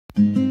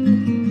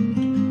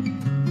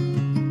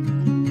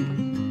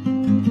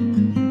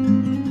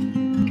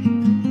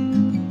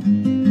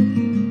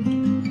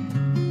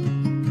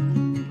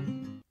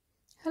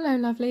Hello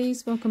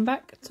lovelies, welcome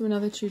back to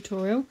another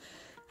tutorial.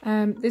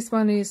 This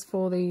one is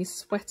for the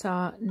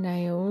sweater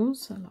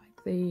nails,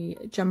 like the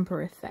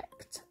jumper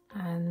effect,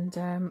 and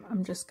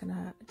I'm just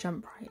gonna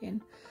jump right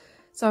in.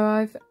 So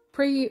I've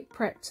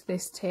pre-prepped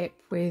this tip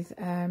with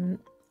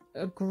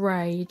a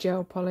grey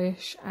gel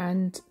polish,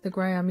 and the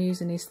grey I'm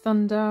using is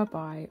Thunder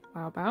by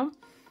Wow Bao.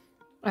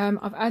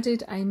 I've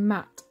added a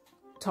matte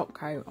top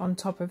coat on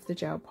top of the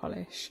gel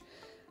polish.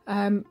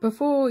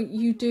 Before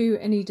you do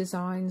any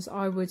designs,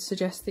 I would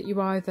suggest that you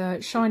either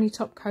shiny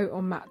top coat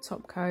or matte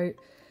top coat,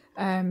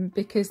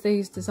 because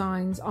these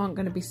designs aren't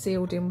going to be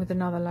sealed in with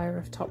another layer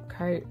of top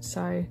coat,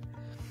 so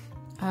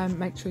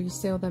make sure you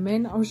seal them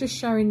in. I was just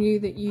showing you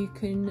that you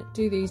can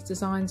do these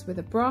designs with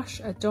a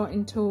brush, a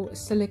dotting tool, a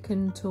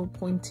silicone tool,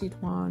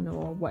 pointed one,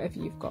 or whatever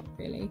you've got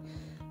really.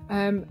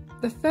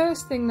 The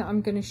first thing that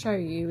I'm going to show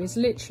you is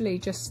literally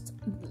just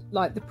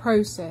like the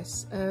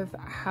process of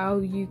how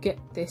you get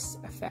this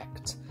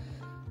effect.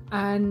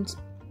 And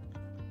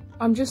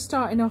I'm just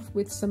starting off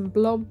with some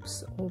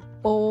blobs or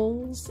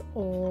balls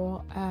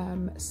or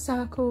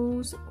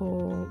circles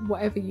or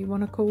whatever you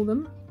want to call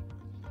them.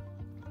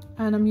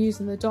 And I'm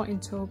using the dotting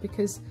tool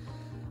because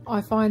I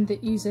find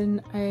that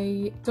using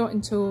a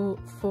dotting tool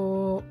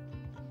for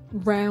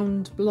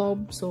round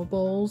blobs or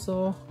balls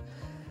or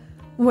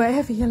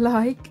whatever you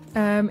like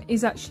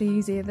is actually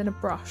easier than a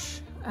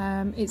brush.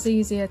 It's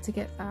easier to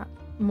get that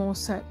more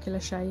circular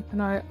shape,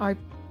 and I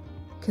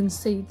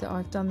concede that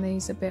I've done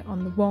these a bit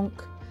on the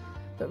wonk,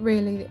 but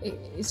really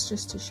it's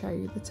just to show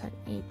you the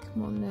technique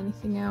more than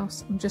anything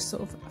else. I'm just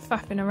sort of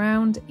faffing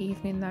around,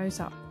 evening those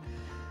up.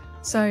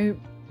 So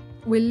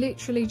we're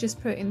literally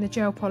just putting the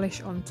gel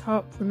polish on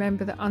top.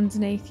 Remember that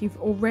underneath you've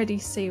already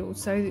sealed,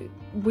 so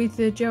with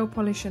the gel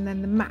polish and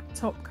then the matte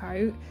top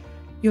coat,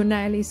 your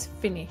nail is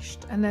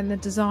finished, and then the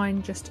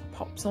design just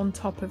pops on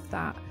top of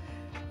that.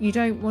 You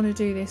don't want to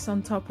do this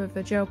on top of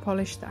a gel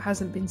polish that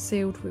hasn't been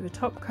sealed with a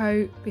top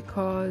coat,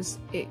 because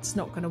it's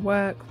not going to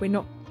work. We're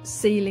not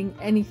sealing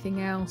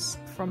anything else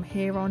from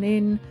here on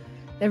in.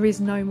 There is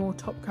no more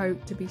top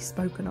coat to be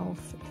spoken of,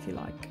 if you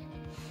like.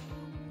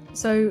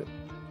 So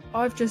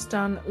I've just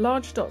done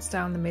large dots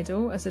down the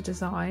middle as a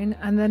design,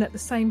 and then at the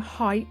same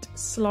height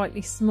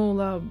slightly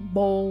smaller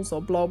balls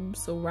or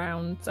blobs or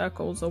round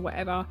circles or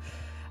whatever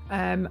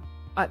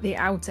at the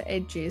outer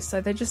edges, so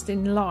they're just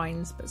in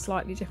lines but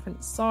slightly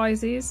different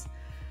sizes,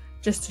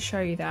 just to show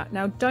you that.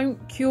 Now don't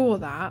cure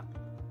that,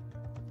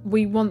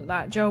 we want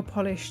that gel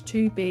polish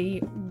to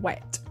be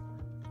wet.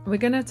 We're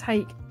going to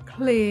take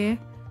clear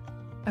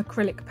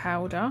acrylic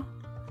powder.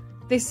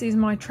 This is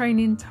my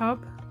training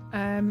tub.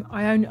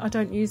 I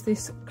don't use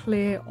this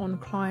clear on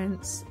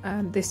clients,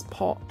 this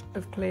pot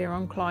of clear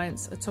on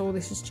clients at all.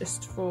 This is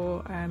just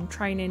for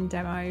training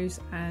demos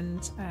and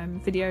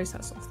videos,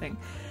 that sort of thing.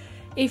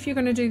 If you're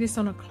going to do this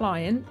on a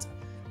client,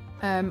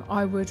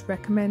 I would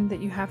recommend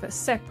that you have a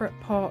separate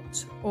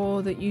pot,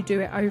 or that you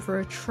do it over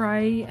a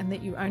tray and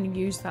that you only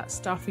use that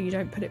stuff, or you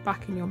don't put it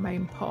back in your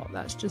main pot.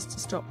 That's just to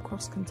stop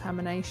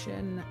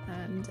cross-contamination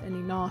and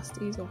any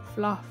nasties or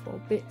fluff or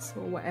bits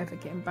or whatever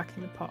getting back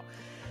in the pot.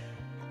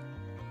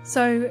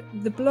 So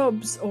the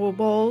blobs or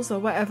balls or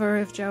whatever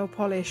of gel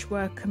polish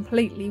were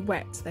completely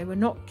wet. They were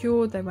not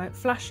cured, they weren't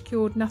flash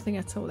cured, nothing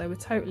at all. They were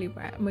totally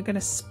wet, and we're going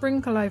to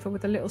sprinkle over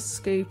with a little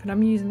scoop, and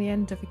I'm using the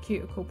end of a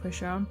cuticle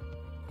pusher,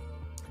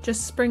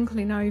 just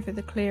sprinkling over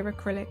the clear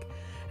acrylic.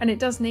 And it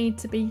does need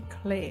to be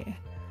clear.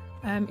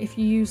 If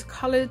you use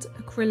coloured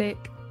acrylic,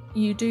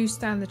 you do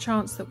stand the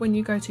chance that when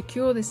you go to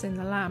cure this in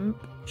the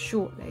lamp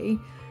shortly,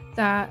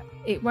 that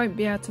it won't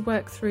be able to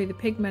work through the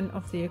pigment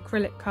of the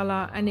acrylic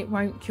colour, and it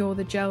won't cure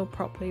the gel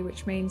properly,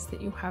 which means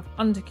that you'll have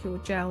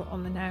undercured gel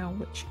on the nail,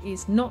 which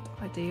is not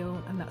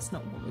ideal, and that's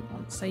not what we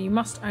want. So you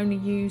must only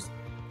use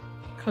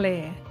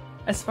clear,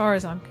 as far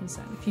as I'm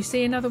concerned. If you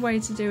see another way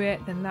to do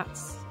it, then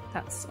that's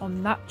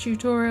on that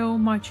tutorial.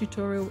 My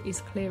tutorial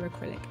is clear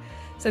acrylic.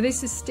 So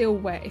this is still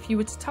wet. If you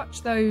were to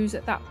touch those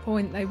at that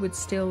point, they would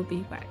still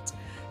be wet.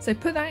 So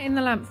put that in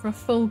the lamp for a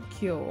full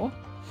cure,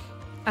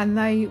 and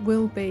they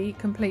will be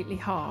completely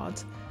hard.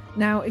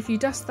 Now if you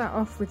dust that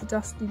off with a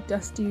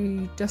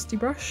dusty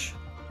brush,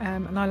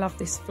 and I love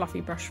this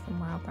fluffy brush from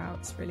Wow Bao,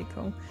 it's really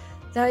cool,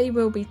 they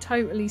will be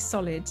totally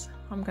solid.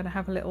 I'm going to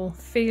have a little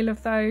feel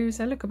of those.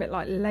 They look a bit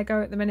like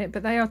Lego at the minute,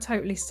 but they are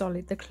totally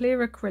solid. The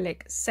clear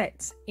acrylic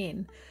sets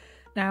in.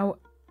 Now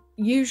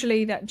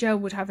usually that gel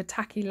would have a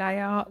tacky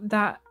layer.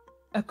 That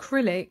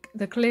acrylic,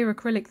 the clear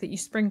acrylic that you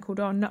sprinkled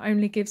on, not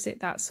only gives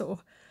it that sort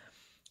of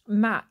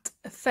matte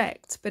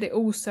effect, but it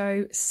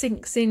also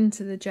sinks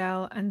into the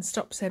gel and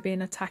stops there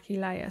being a tacky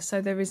layer.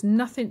 So there is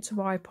nothing to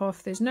wipe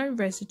off, there's no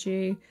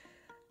residue,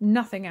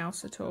 nothing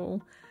else at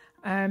all.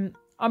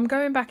 I'm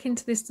going back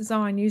into this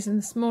design using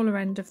the smaller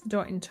end of the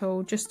dotting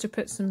tool, just to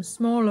put some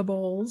smaller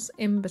balls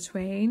in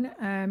between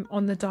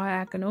on the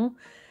diagonal,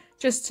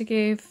 just to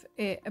give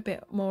it a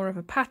bit more of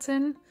a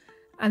pattern.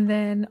 And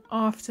then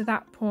after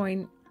that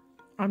point,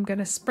 I'm going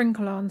to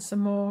sprinkle on some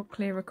more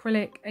clear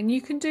acrylic, and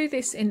you can do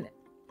this in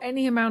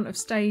any amount of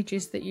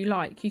stages that you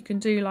like. You can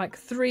do like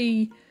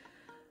 3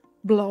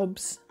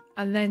 blobs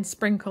and then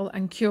sprinkle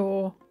and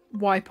cure,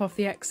 wipe off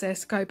the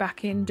excess, go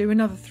back in, do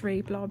another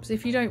 3 blobs.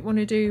 If you don't want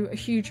to do a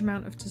huge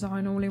amount of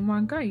design all in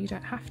one go, you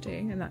don't have to,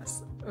 and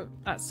that's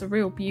the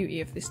real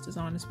beauty of this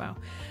design as well.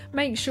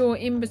 Make sure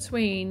in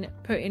between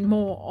putting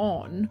more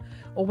on,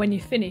 or when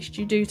you're finished,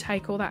 you do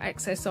take all that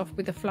excess off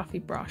with a fluffy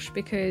brush,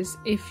 because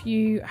if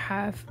you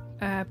have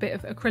a bit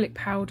of acrylic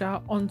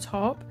powder on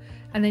top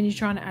and then you're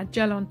trying to add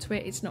gel onto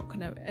it, it's not going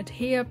to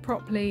adhere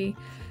properly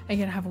and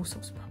you're going to have all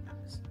sorts of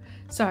problems.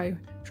 So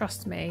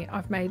trust me,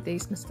 I've made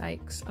these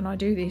mistakes, and I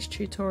do these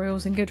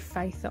tutorials in good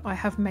faith that I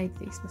have made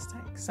these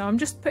mistakes. So I'm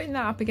just putting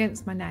that up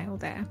against my nail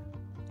there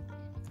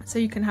so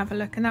you can have a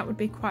look, and that would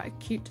be quite a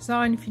cute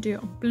design if you do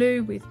it on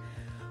blue with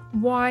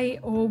white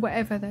or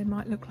whatever. They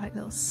might look like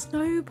little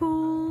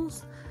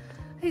snowballs.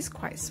 It's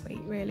quite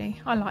sweet, really.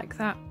 I like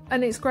that,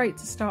 and it's great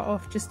to start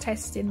off just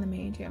testing the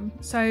medium.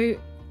 So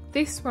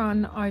this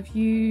one I've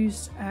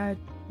used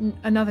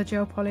another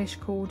gel polish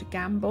called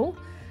Gamble.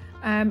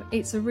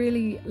 It's a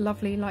really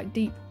lovely like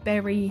deep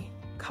berry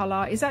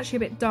colour. It's actually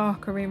a bit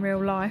darker in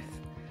real life.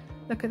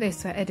 Look at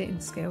this for editing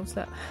skills.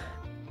 Look.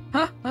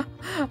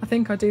 I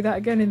think I'll do that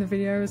again in the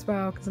video as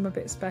well, because I'm a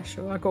bit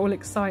special. I got all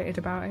excited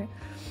about it.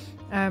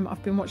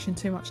 I've been watching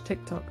too much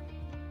TikTok.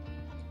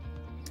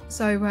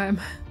 So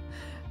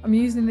I'm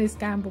using this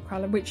Gamble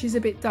colour, which is a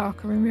bit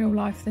darker in real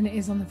life than it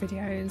is on the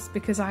videos,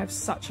 because I have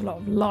such a lot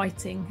of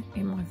lighting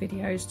in my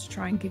videos to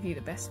try and give you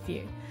the best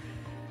view.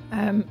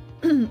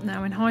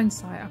 Now in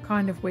hindsight, I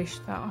kind of wish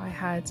that I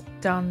had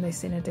done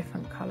this in a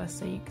different colour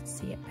so you could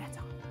see it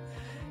better.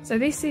 So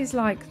this is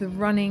like the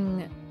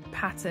running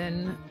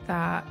pattern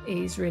that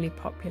is really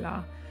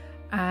popular,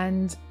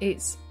 and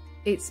it's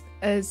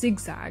a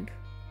zigzag,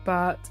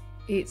 but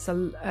it's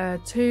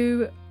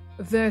 2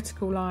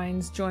 vertical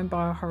lines joined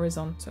by a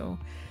horizontal,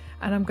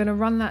 and I'm going to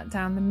run that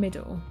down the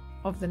middle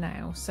of the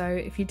nail. So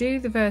if you do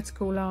the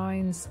vertical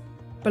lines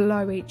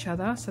below each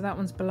other, so that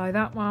one's below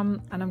that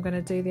one, and I'm going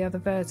to do the other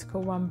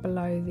vertical one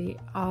below the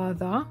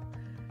other,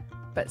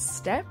 but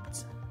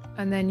stepped,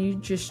 and then you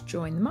just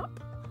join them up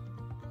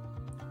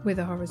with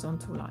a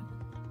horizontal line.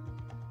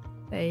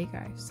 There you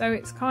go. So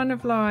it's kind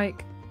of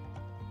like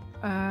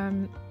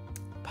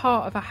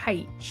part of a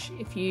H,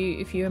 if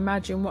you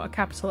imagine what a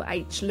capital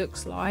H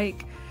looks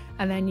like,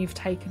 and then you've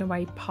taken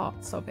away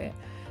parts of it.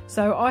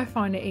 So I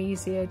find it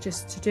easier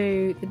just to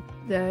do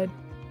the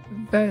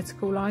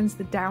vertical lines,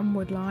 the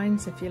downward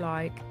lines if you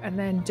like, and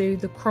then do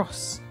the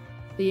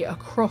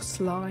across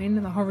line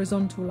and the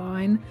horizontal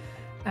line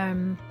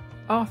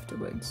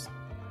afterwards.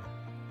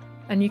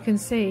 And you can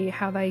see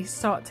how they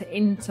start to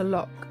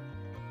interlock.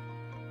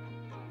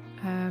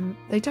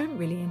 They don't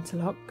really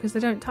interlock because they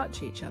don't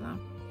touch each other,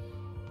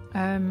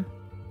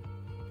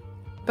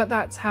 but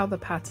that's how the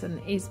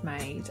pattern is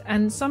made.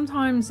 And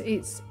sometimes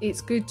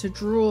it's good to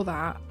draw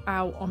that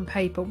out on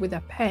paper with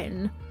a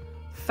pen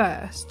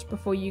first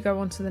before you go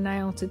onto the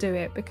nail to do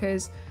it,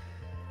 because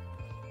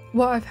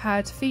what I've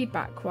had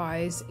feedback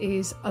wise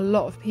is a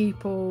lot of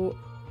people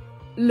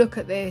look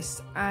at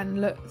this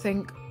and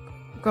think,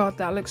 God,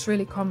 that looks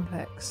really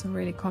complex and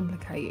really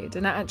complicated,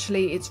 and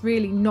actually it's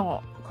really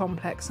not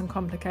complex and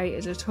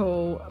complicated at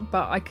all.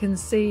 But I can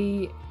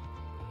see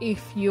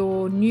if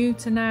you're new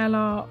to nail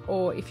art,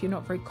 or if you're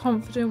not very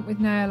confident with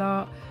nail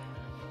art,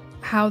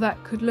 how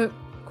that could look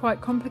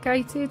quite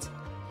complicated.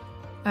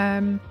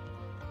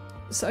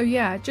 So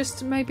yeah,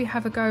 just maybe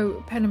have a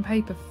go pen and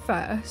paper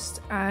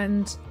first,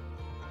 and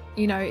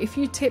you know, if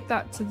you tip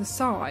that to the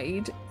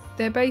side,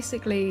 they're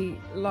basically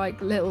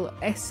like little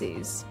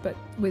S's but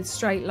with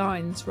straight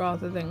lines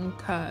rather than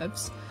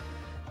curves.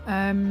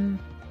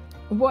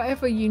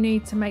 Whatever you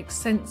need to make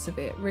sense of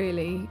it,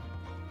 really.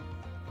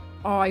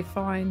 I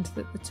find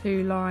that the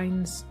 2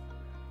 lines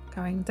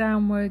going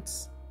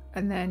downwards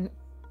and then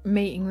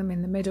meeting them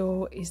in the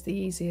middle is the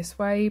easiest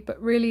way,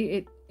 but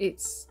really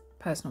it's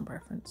personal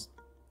preference.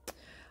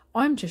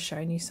 I'm just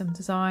showing you some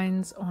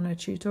designs on a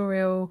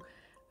tutorial,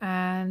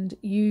 and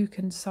you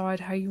can decide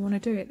how you want to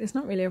do it. There's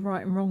not really a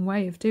right and wrong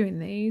way of doing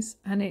these,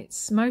 and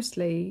it's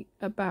mostly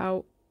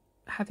about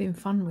having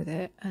fun with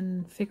it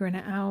and figuring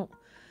it out,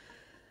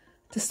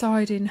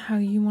 deciding how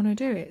you want to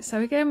do it.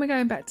 So again, we're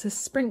going back to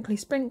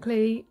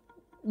sprinkly.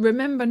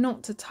 Remember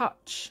not to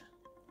touch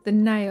the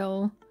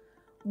nail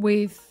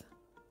with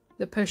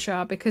the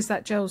pusher because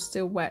that gel's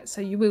still wet,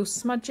 so you will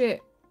smudge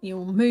it,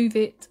 you'll move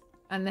it,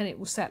 and then it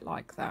will set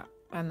like that,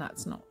 and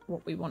that's not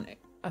what we want it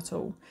at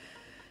all.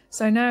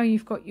 So now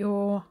you've got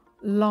your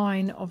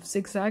line of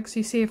zigzags.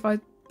 You see if I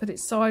put it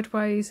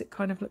sideways, it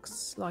kind of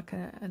looks like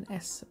an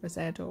S or a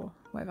Z or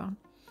whatever.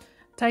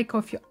 Take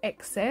off your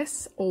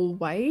excess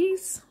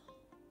always.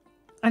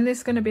 And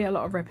there's going to be a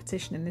lot of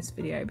repetition in this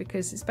video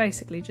because it's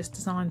basically just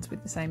designs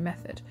with the same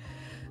method.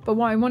 But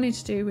what I wanted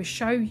to do was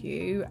show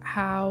you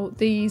how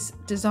these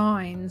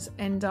designs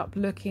end up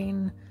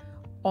looking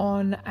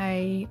on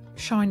a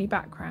shiny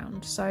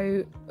background.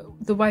 So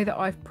the way that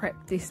I've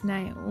prepped this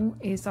nail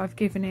is I've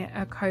given it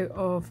a coat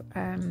of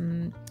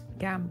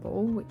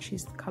Gamble, which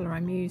is the colour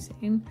I'm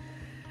using.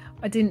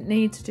 I didn't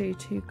need to do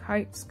 2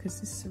 coats because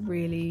this is a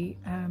really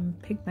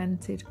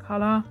pigmented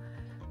colour,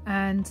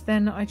 and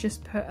then I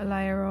just put a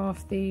layer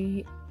of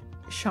the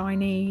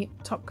shiny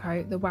top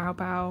coat, the Wow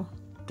Bao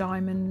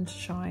Diamond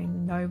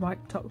Shine No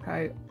Wipe top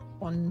coat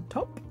on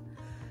top,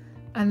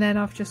 and then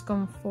I've just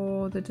gone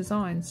for the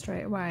design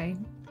straight away.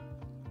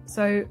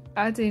 So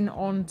adding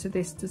on to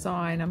this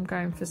design, I'm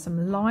going for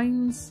some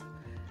lines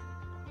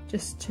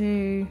just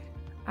to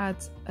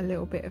add a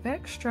little bit of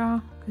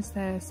extra, because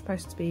they're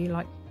supposed to be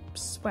like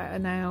sweater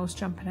nails,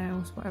 jumper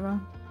nails, whatever.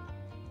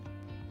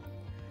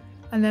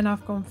 And then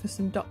I've gone for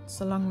some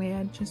dots along the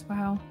edge as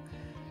well.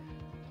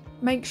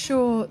 Make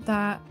sure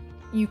that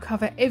you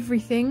cover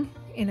everything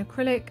in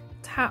acrylic.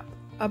 Tap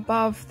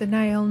above the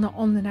nail, not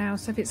on the nail.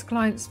 So if it's a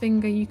client's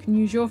finger, you can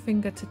use your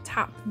finger to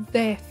tap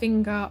their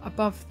finger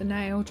above the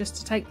nail just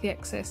to take the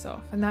excess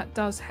off, and that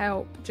does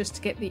help just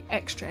to get the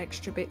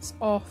extra bits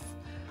off,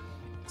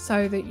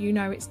 so that you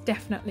know it's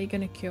definitely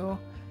going to cure.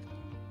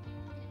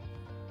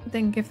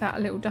 Then give that a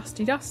little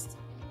dusty,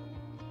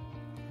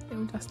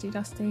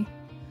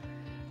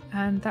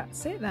 and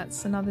that's it.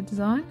 That's another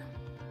design.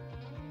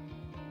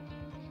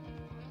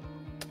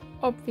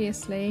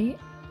 Obviously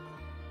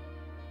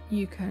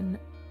you can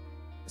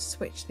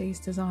switch these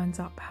designs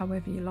up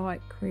however you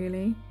like,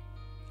 really,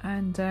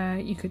 and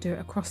you could do it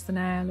across the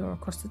nail or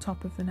across the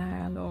top of the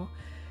nail or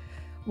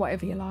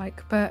whatever you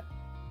like, but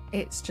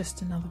it's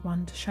just another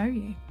one to show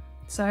you.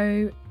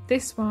 So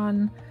this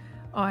one,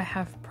 I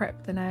have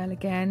prepped the nail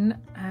again,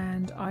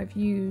 and I've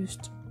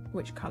used,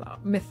 which colour?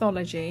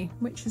 Mythology,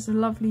 which is a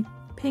lovely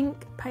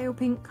pink, pale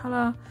pink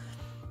colour,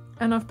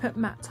 and I've put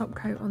matte top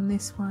coat on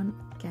this one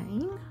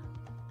again.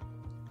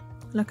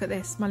 Look at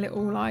this, my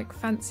little like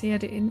fancy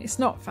editing. It's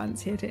not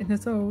fancy editing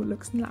at all, it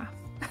looks naff.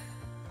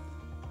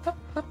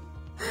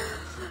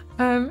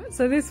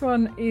 So this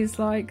one is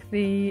like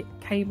the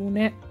cable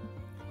knit,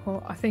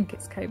 or I think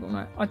it's cable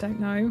knit, I don't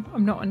know,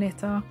 I'm not a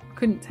knitter,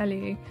 couldn't tell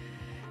you.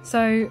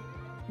 So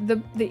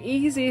the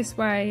easiest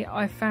way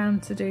I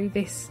found to do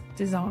this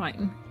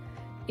design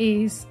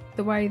is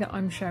the way that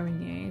I'm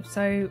showing you.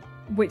 So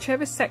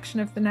whichever section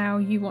of the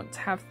nail you want to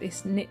have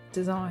this knit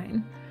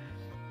design,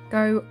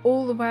 go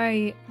all the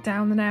way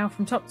down the nail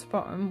from top to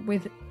bottom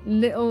with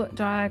little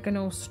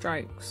diagonal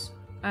strokes,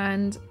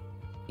 and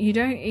you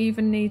don't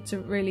even need to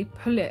really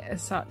pull it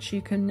as such.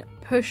 You can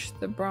push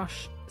the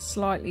brush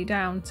slightly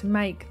down to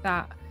make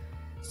that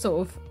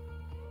sort of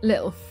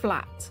little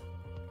flat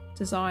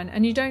design,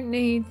 and you don't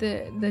need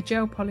the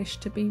gel polish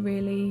to be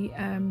really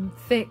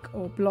thick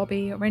or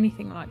blobby or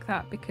anything like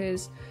that,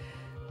 because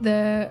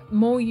the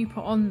more you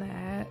put on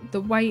there,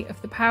 the weight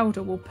of the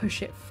powder will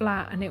push it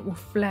flat and it will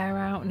flare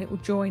out and it will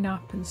join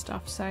up and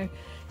stuff. So,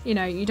 you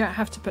know, you don't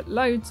have to put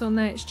loads on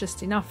there, it's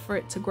just enough for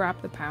it to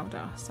grab the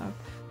powder. So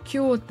I've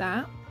cured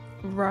that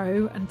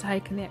row and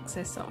taken the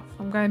excess off.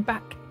 I'm going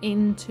back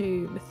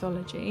into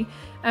Mythology,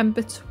 and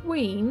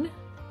between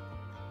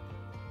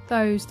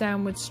those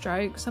downward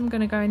strokes I'm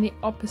going to go in the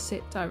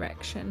opposite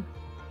direction.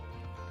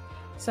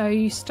 So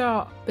you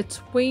start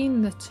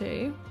between the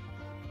two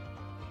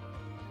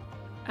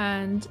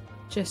and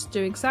just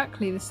do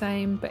exactly the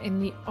same but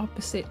in the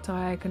opposite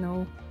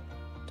diagonal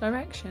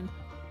direction,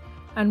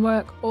 and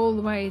work all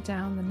the way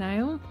down the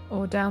nail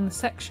or down the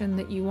section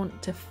that you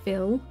want to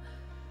fill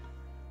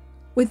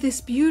with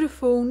this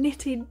beautiful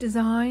knitted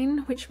design,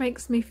 which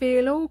makes me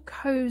feel all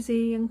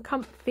cozy and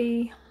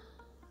comfy.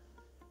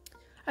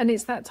 And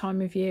it's that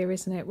time of year,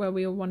 isn't it, where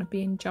we all want to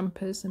be in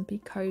jumpers and be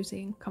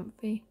cozy and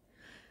comfy.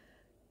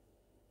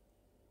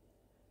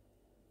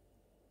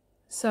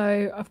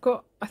 So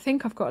I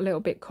think I've got a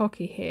little bit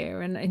cocky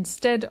here, and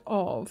instead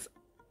of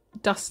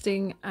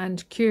dusting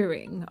and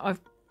curing, I've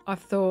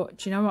thought,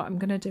 do you know what, I'm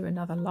going to do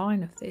another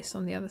line of this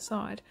on the other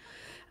side.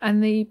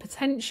 And the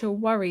potential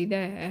worry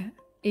there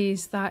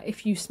is that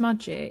if you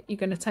smudge it, you're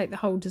going to take the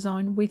whole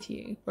design with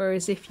you.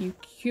 Whereas if you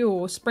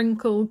cure,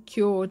 sprinkle,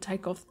 cure,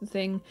 take off the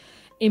thing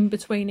in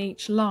between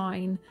each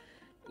line,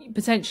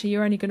 potentially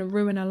you're only going to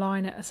ruin a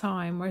line at a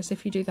time. Whereas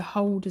if you do the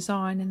whole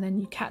design and then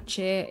you catch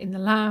it in the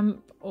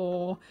lamp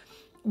or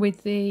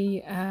with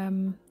the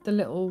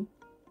little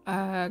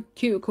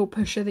cuticle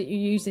pusher that you're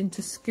using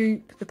to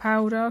scoop the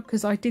powder,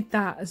 because I did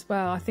that as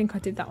well. I think I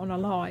did that on a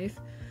live.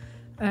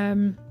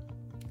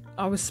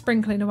 I was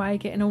sprinkling away,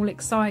 getting all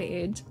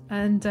excited,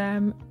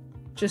 and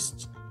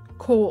just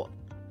caught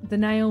the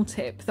nail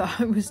tip that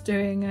I was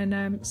doing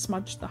and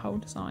smudged the whole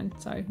design.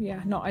 So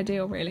yeah, not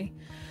ideal really.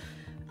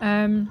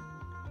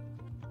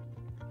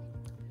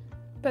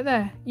 But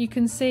there, you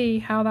can see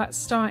how that's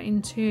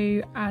starting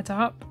to add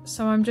up.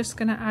 So I'm just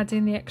going to add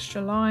in the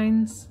extra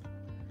lines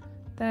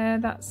there,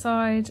 that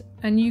side,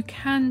 and you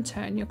can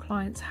turn your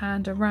client's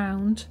hand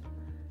around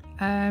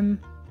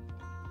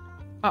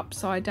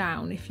upside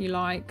down if you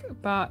like,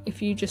 but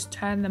if you just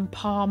turn them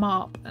palm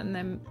up and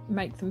then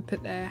make them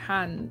put their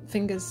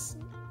fingers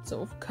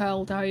sort of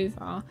curled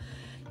over,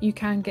 you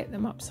can get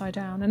them upside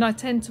down. And I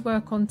tend to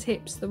work on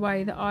tips the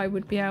way that I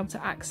would be able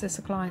to access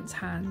a client's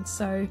hand.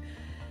 So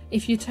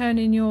if you're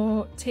turning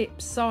your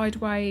tips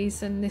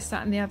sideways and this,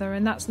 that and the other,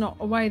 and that's not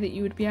a way that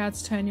you would be able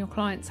to turn your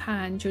client's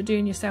hand, you're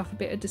doing yourself a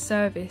bit of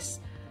disservice.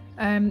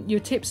 Your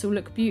tips will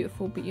look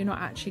beautiful, but you're not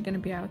actually going to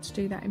be able to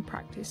do that in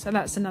practice. So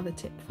that's another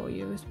tip for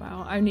you as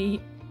well.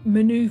 Only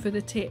maneuver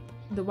the tip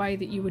the way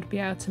that you would be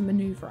able to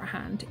maneuver a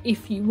hand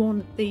if you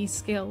want these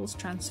skills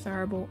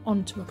transferable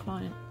onto a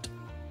client.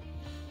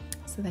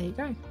 So there you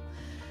go.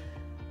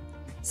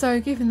 So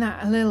giving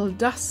that a little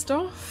dust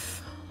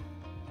off,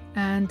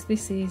 and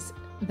this is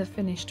the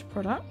finished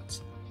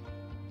product.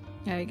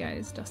 There you go,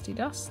 it's Dusty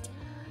Dust.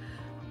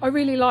 I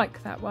really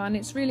like that one.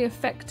 It's really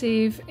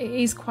effective. It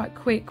is quite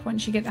quick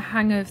once you get the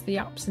hang of the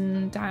ups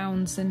and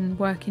downs and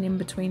working in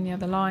between the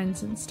other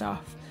lines and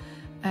stuff.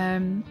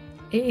 It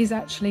is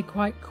actually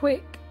quite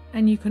quick,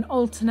 and you can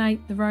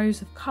alternate the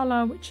rows of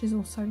colour, which is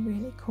also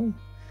really cool.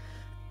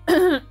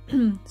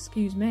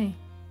 Excuse me.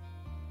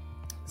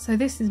 So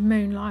this is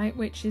Moonlight,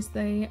 which is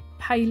the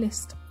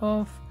palest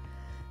of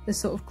the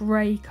sort of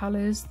grey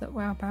colours that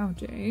Wow Bao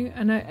do.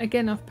 And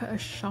again, I've put a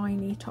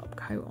shiny top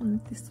coat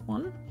on this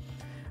one.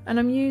 And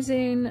I'm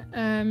using,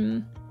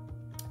 I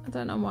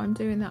don't know why I'm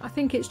doing that. I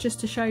think it's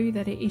just to show you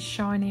that it is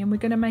shiny, and we're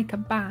going to make a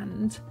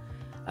band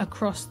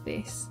across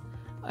this.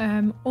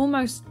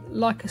 Almost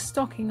like a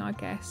stocking, I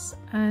guess.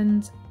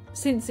 And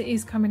since it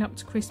is coming up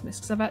to Christmas,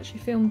 because I've actually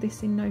filmed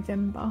this in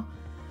November,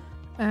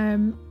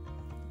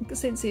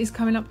 since it is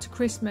coming up to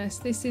Christmas,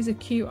 this is a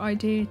cute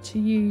idea to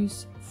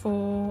use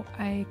for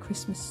a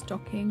Christmas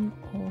stocking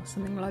or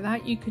something like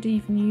that. You could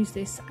even use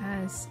this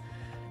as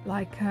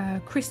like a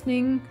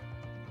christening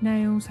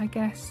nails, I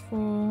guess, for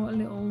a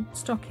little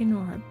stocking,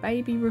 or a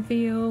baby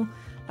reveal,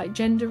 like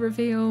gender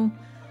reveal.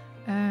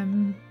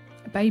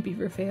 A baby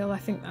reveal, I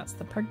think that's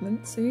the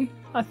pregnancy.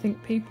 I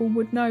think people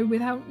would know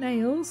without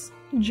nails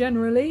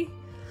generally.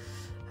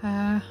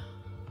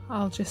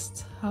 I'll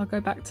go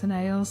back to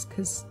nails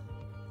because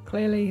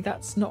clearly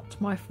that's not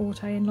my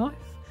forte in life.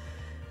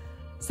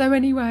 So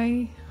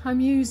anyway,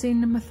 I'm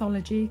using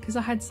Mythology because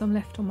I had some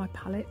left on my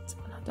palette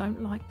and I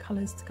don't like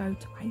colours to go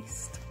to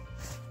waste.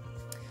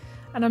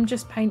 And I'm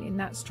just painting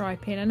that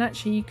stripe in, and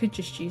actually you could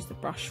just use the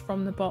brush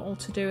from the bottle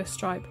to do a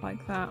stripe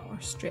like that, or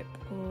a strip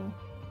or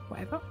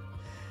whatever.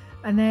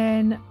 And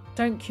then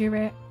don't cure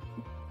it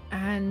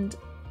and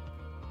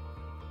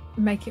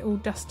make it all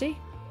dusty.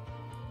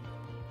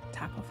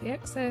 Tap off the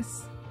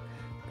excess,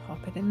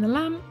 pop it in the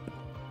lamp.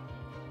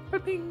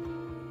 Bing.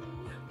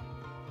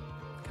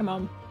 Come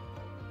on,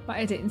 my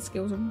editing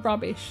skills are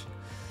rubbish.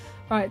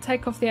 Right,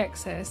 take off the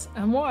excess,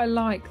 and what I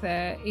like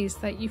there is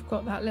that you've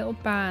got that little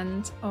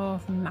band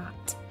of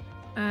matte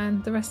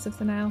and the rest of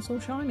the nails all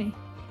shiny.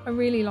 I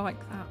really like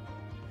that,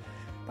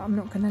 but I'm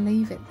not going to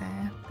leave it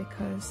there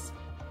because,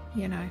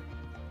 you know,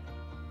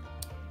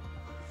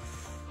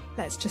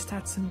 let's just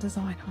add some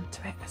design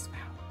onto it as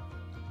well.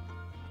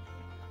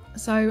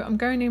 So I'm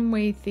going in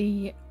with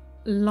the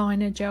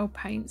liner gel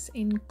paints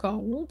in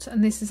gold,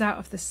 and this is out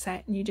of the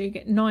set, and you do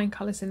get 9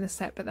 colours in the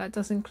set, but that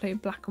does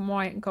include black and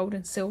white and gold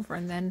and silver,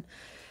 and then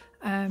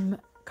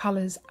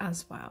colours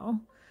as well.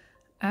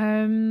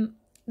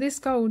 This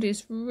gold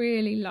is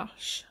really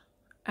lush,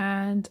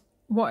 and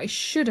what I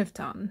should have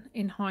done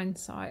in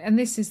hindsight, and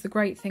this is the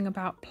great thing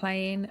about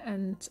playing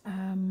and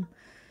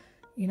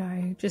you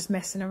know, just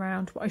messing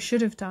around, what I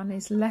should have done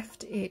is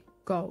left it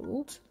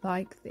gold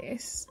like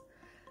this,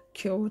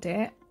 cured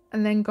it,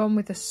 and then gone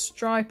with a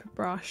striper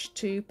brush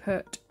to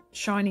put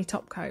shiny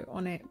top coat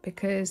on it,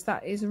 because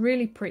that is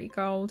really pretty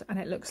gold and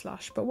it looks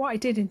lush. But what I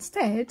did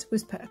instead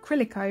was put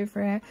acrylic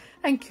over it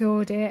and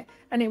cured it,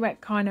 and it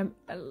went kind of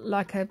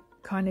like a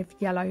kind of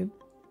yellow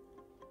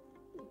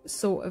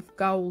sort of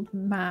gold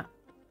matte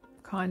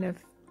kind of,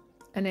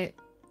 and it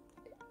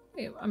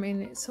I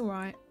mean, it's all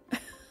right.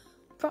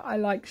 But I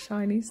like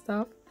shiny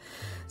stuff.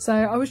 So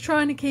I was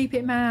trying to keep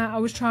it matte, I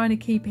was trying to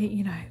keep it,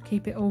 you know,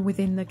 keep it all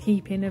within the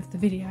keeping of the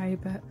video,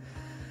 but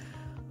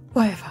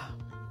whatever.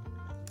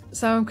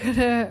 So I'm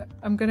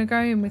gonna go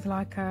in with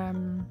like a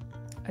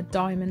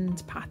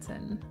diamond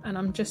pattern, and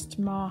I'm just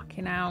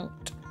marking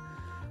out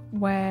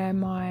where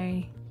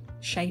my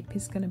shape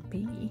is gonna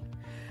be.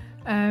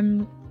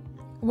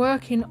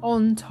 Working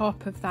on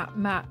top of that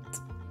matte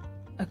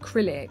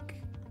acrylic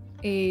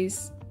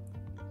is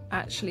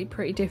actually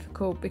pretty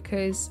difficult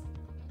because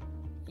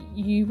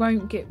you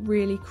won't get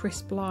really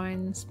crisp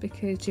lines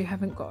because you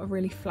haven't got a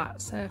really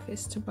flat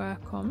surface to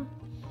work on.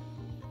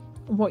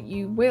 What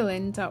you will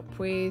end up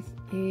with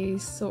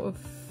is sort of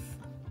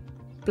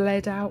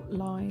bled out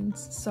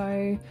lines.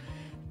 So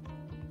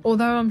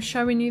although I'm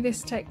showing you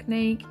this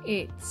technique,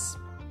 it's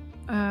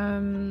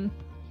fun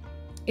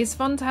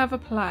to have a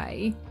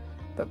play,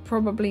 but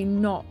probably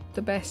not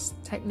the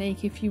best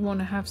technique if you want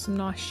to have some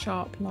nice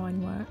sharp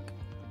line work.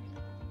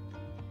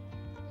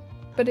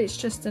 But it's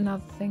just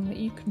another thing that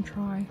you can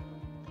try,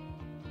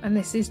 and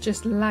this is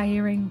just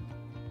layering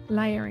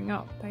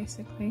up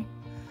basically.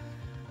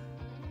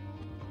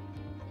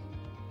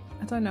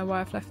 I don't know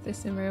why I've left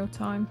this in real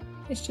time,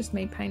 it's just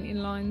me painting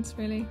lines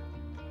really.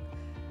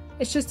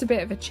 It's just a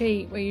bit of a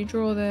cheat where you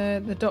draw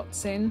the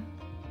dots in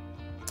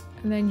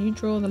and then you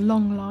draw the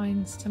long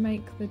lines to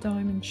make the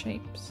diamond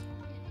shapes.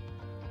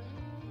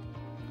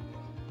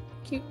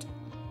 Cute.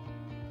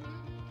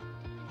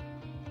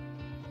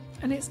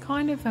 And it's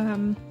kind of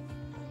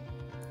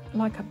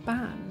like a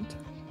band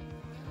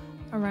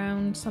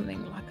around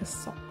something like a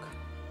sock.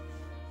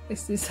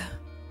 This is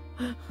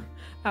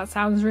that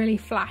sounds really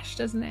flash,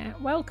 doesn't it?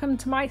 Welcome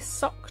to my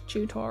sock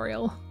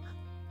tutorial.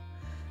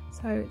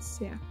 So it's,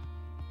 yeah,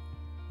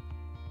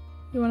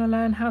 you want to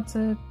learn how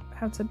to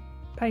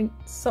paint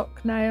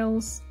sock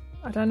nails.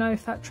 I don't know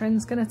if that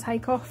trend's going to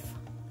take off.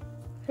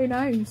 Who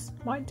knows,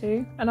 might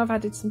do. And I've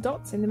added some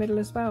dots in the middle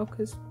as well,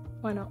 because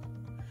why not?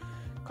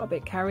 Got a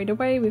bit carried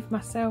away with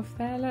myself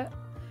there. Look,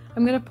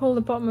 I'm going to pull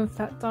the bottom of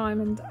that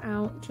diamond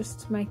out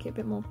just to make it a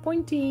bit more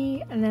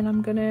pointy, and then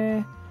I'm going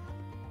to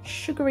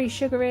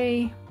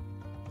sugary,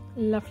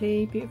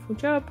 lovely, beautiful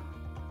job.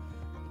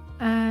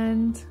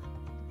 And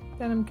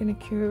then I'm going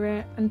to cure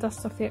it and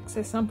dust off the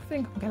excess. I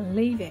think I'm going to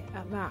leave it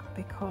at that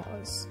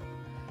because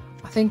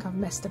I think I've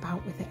messed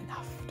about with it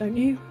enough, don't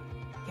you?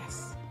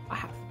 Yes, I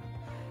have.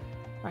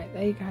 Right,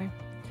 there you go.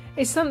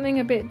 It's something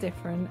a bit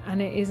different,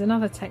 and it is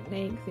another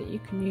technique that you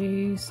can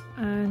use,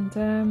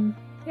 and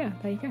yeah,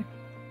 there you go.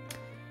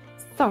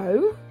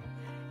 So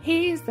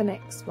here's the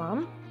next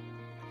one.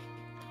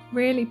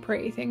 Really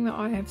pretty thing that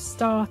I have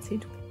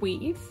started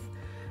with,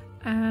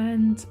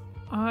 and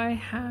I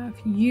have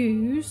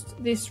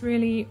used this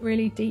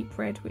really deep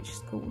red, which is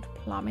called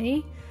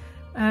Plummy,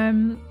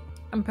 and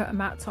put a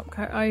matte top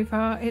coat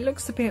over. It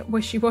looks a bit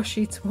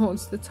wishy-washy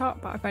towards the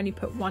top, but I've only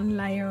put one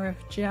layer of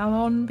gel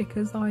on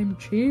because I'm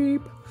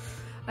cheap.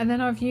 And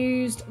then I've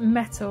used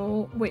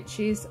Metal, which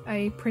is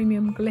a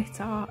premium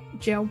glitter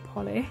gel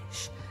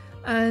polish,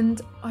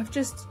 and I've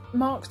just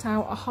marked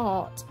out a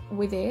heart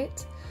with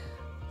it,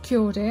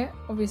 cured it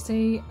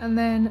obviously, and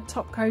then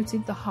top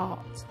coated the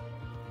heart.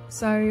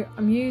 So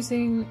I'm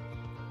using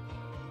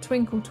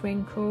Twinkle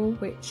Twinkle,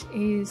 which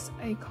is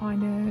a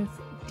kind of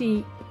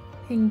deep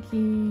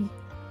pinky,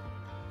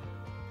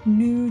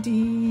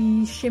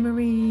 nudie,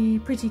 shimmery,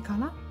 pretty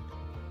colour,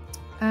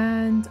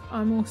 and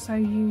I'm also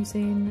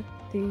using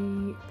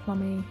the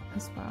Plummy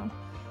as well.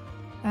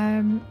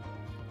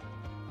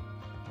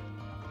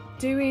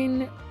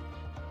 Doing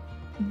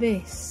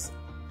this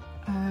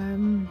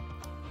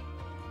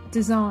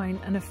design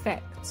and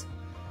effect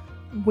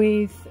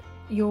with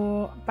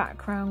your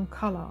background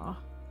colour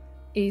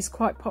is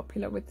quite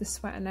popular with the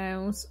sweater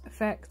nails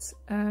effect,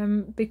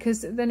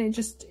 because then it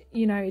just,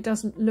 you know, it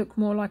doesn't look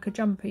more like a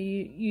jumper.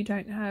 You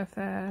don't have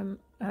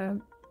a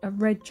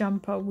red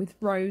jumper with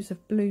rows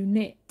of blue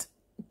knit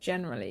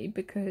generally,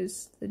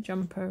 because the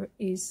jumper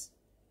is,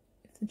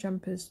 if the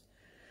jumper's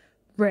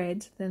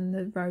red, then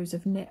the rows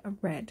of knit are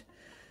red.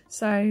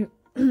 So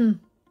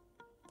I'm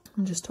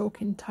just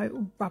talking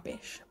total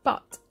rubbish,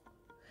 but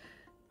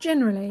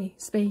generally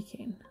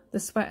speaking, the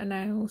sweater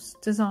nails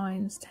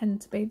designs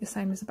tend to be the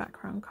same as the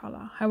background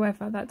colour.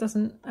 However, that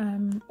doesn't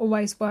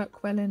always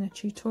work well in a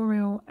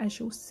tutorial. As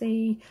you'll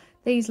see,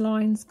 these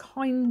lines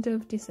kind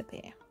of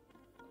disappear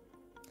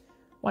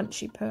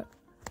once you put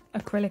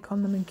acrylic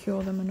on them and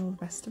cure them and all the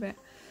rest of it.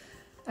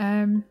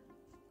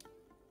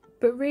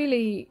 But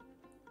really,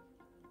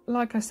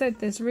 like I said,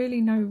 there's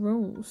really no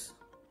rules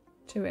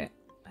to it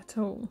at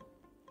all.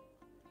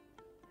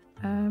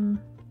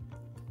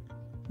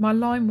 My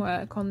line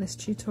work on this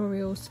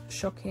tutorial's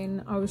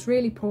shocking. I was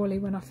really poorly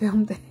when I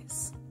filmed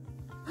this.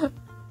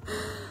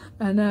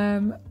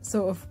 And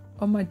sort of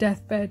on my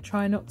deathbed,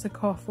 trying not to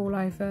cough all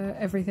over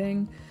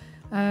everything.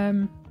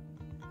 I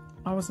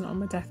wasn't on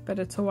my deathbed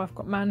at all. I've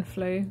got man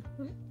flu.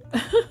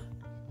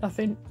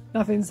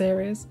 nothing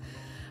serious.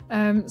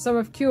 So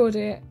I've cured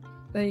it.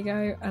 There you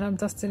go. And I'm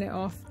dusting it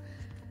off.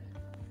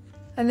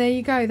 And there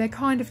you go, they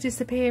kind of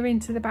disappear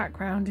into the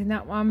background in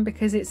that one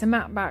because it's a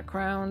matte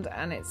background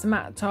and it's a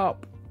matte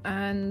top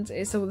and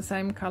it's all the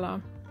same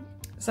colour.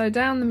 So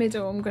down the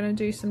middle I'm going to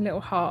do some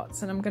little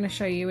hearts, and I'm going to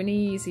show you an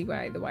easy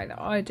way, the way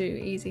that I do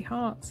easy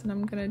hearts, and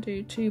I'm going to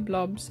do 2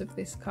 blobs of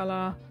this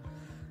colour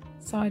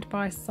side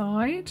by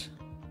side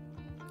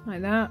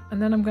like that,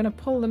 and then I'm going to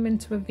pull them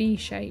into a V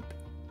shape.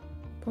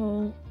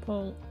 Pull,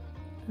 pull,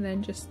 and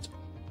then just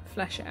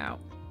flesh it out,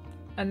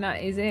 and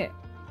that is it.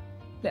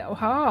 Little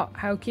heart,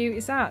 how cute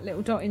is that?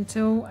 Little dotting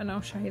tool, and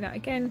I'll show you that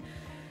again.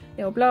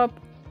 Little blob,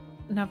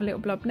 another little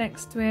blob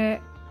next to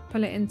it,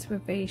 pull it into a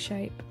V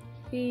shape.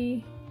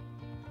 V,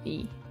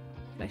 V,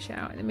 flesh it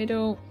out in the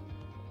middle.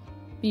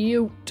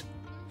 Beaut.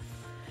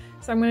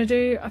 So I'm going to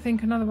do, I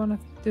think, another one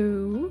of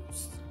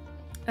those,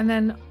 and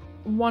then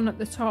one at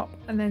the top,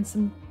 and then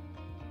some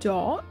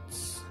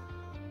dots.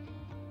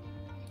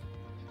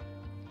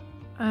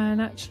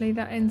 And actually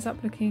that ends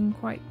up looking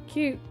quite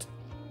cute,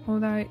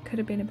 although it could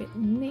have been a bit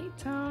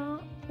neater.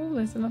 Oh,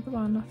 there's another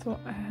one. I thought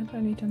I had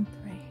only done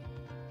 3.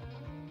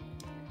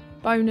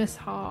 Bonus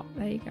heart.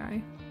 There you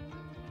go.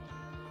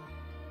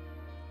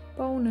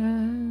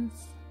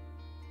 Bonus.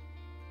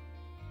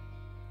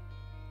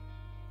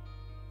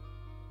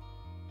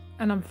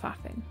 And I'm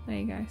faffing. There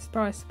you go.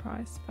 Surprise,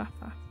 surprise. Faff,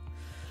 faff.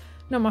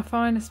 Not my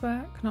finest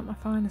work, not my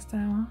finest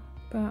hour,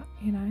 but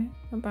you know,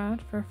 not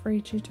bad for a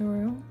free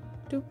tutorial.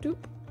 Doop doop.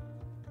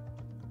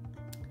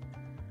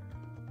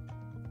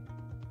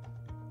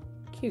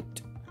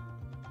 Cute.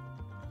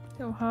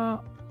 Little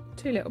heart,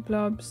 2 little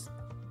blobs.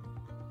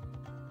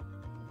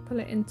 Pull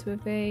it into a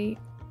V.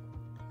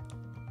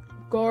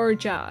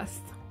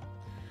 Gorgeous.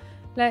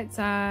 Let's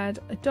add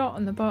a dot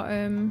on the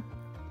bottom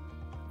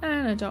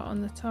and a dot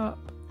on the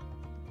top.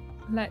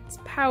 Let's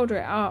powder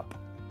it up.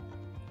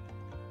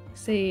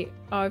 See,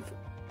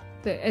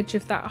 the edge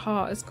of that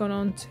heart has gone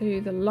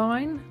onto the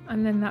line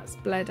and then that's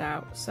bled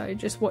out. So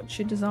just watch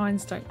your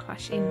designs don't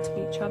clash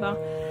into each other,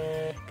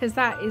 because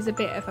that is a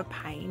bit of a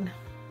pain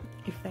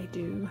if they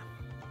do.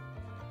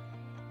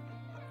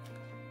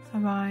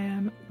 So I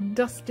am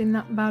dusting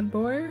that bad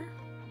boy,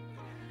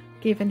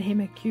 giving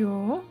him a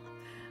cure.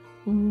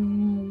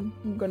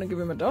 I'm gonna give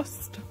him a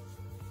dust,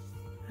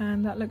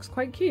 and that looks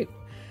quite cute.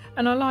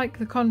 And I like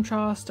the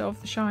contrast of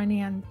the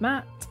shiny and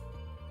matte,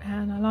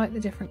 and I like the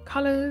different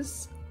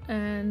colours,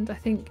 and I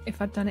think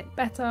if I'd done it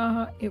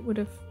better it would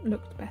have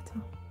looked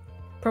better,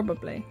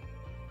 probably.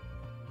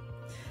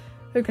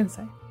 Who can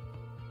say?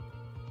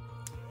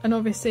 And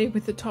obviously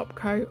with the top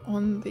coat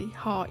on the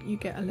heart you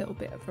get a little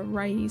bit of a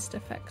raised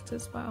effect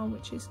as well,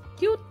 which is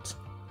cute.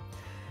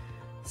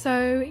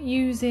 So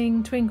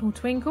using Twinkle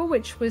Twinkle,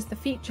 which was the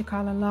feature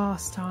colour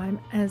last time,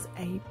 as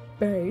a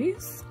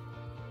base,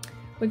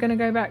 we're going to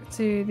go back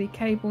to the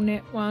cable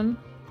knit one.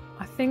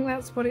 I think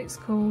that's what it's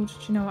called. Do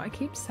you know what? I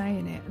keep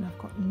saying it and I've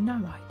got no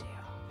idea.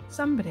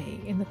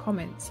 Somebody in the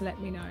comments let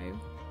me know.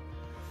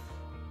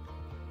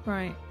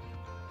 Right.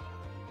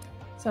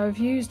 So I've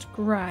used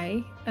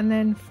grey, and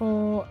then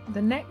for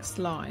the next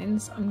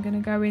lines I'm going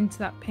to go into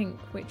that pink,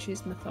 which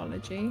is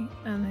Mythology,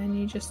 and then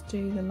you just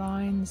do the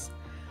lines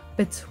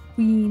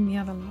between the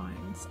other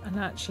lines. And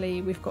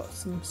actually we've got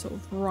some sort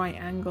of right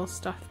angle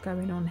stuff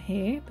going on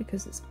here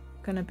because it's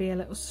going to be a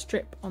little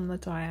strip on the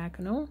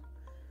diagonal.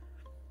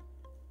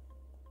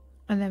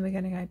 And then we're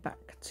going to go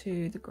back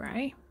to the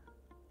grey.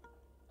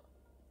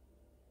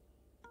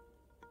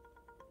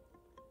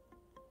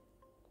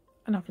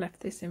 And I've left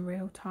this in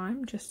real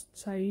time just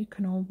so you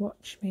can all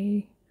watch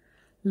me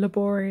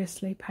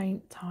laboriously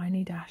paint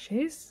tiny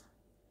dashes.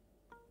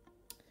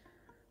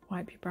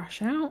 Wipe your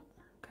brush out,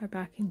 go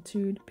back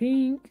into the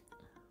pink.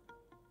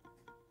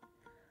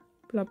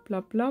 Blob,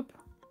 blob, blob.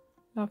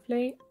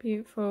 Lovely,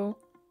 beautiful.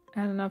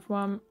 And another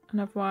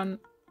one,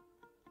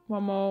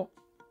 one more.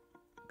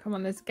 Come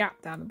on, there's a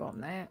gap down the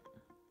bottom there.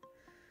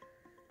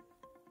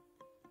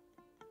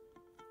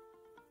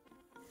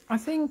 I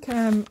think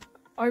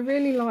I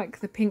really like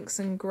the pinks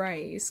and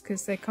greys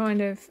because they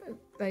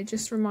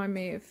just remind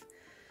me of,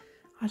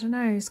 I don't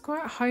know, it's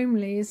quite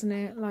homely, isn't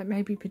it? Like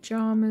maybe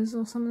pyjamas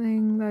or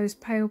something. Those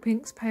pale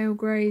pinks, pale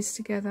greys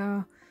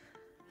together.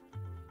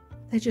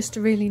 They're just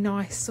a really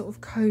nice sort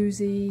of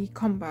cozy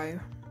combo,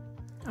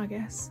 I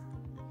guess.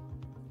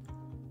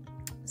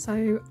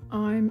 So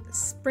I'm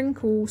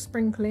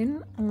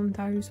sprinkling on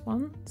those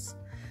ones,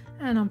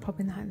 and I'm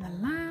popping that in the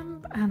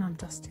lamp, and I'm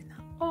dusting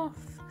that off,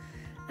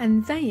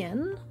 and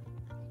then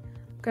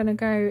I'm gonna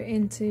go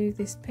into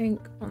this pink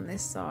on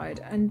this side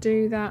and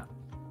do that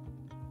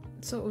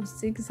sort of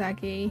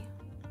zigzaggy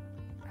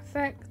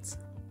effect.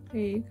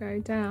 Here you go,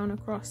 down,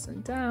 across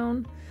and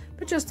down,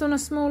 but just on a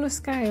smaller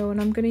scale,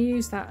 and I'm going to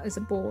use that as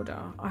a border.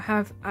 I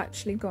have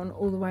actually gone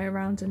all the way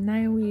around a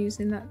nail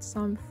using that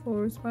design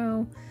before as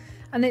well,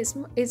 and it's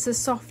a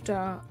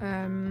softer,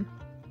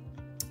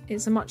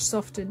 it's a much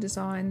softer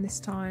design this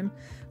time,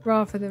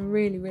 rather than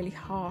really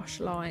harsh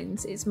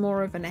lines. It's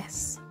more of an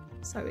S,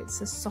 so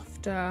it's a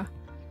softer,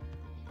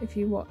 if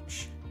you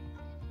watch,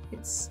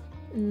 it's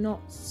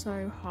not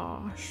so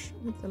harsh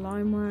with the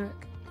line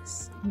work.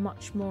 It's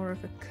much more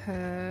of a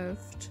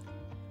curved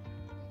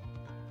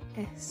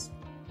S,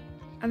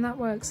 and that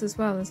works as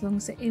well. As long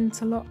as it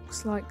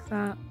interlocks like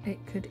that,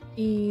 it could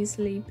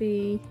easily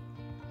be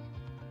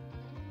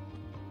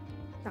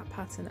that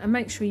pattern. And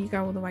make sure you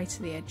go all the way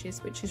to the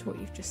edges, which is what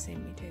you've just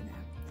seen me do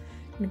there.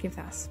 I'm going to give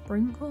that a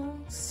sprinkle,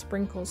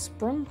 sprinkle,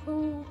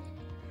 sprinkle,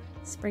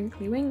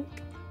 sprinkly wink.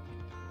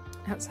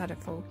 That's had a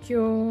full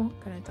cure.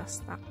 Going to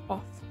dust that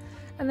off.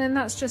 And then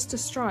that's just a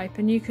stripe,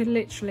 and you could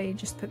literally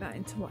just put that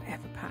into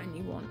whatever pattern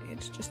you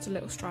wanted. Just a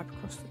little stripe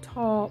across the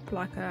top,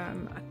 like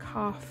a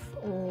cuff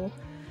or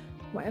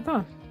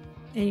whatever.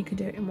 And you could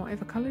do it in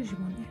whatever colours you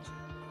wanted.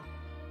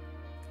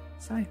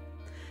 So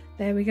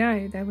there we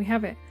go, there we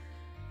have it.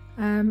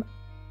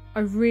 I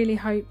really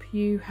hope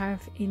you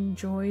have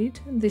enjoyed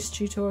this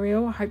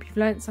tutorial. I hope you've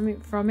learnt something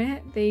from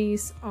it.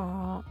 These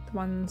are the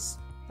ones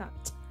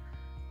that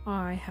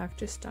I have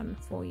just done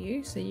for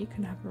you, so you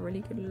can have a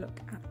really good look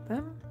at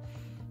them.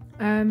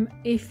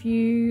 If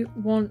you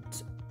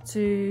want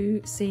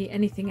to see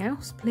anything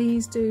else,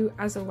 please do,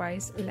 as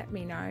always, let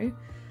me know.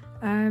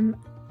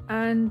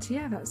 And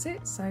yeah, that's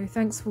it. So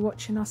thanks for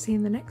watching. I'll see you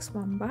in the next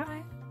one.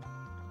 Bye.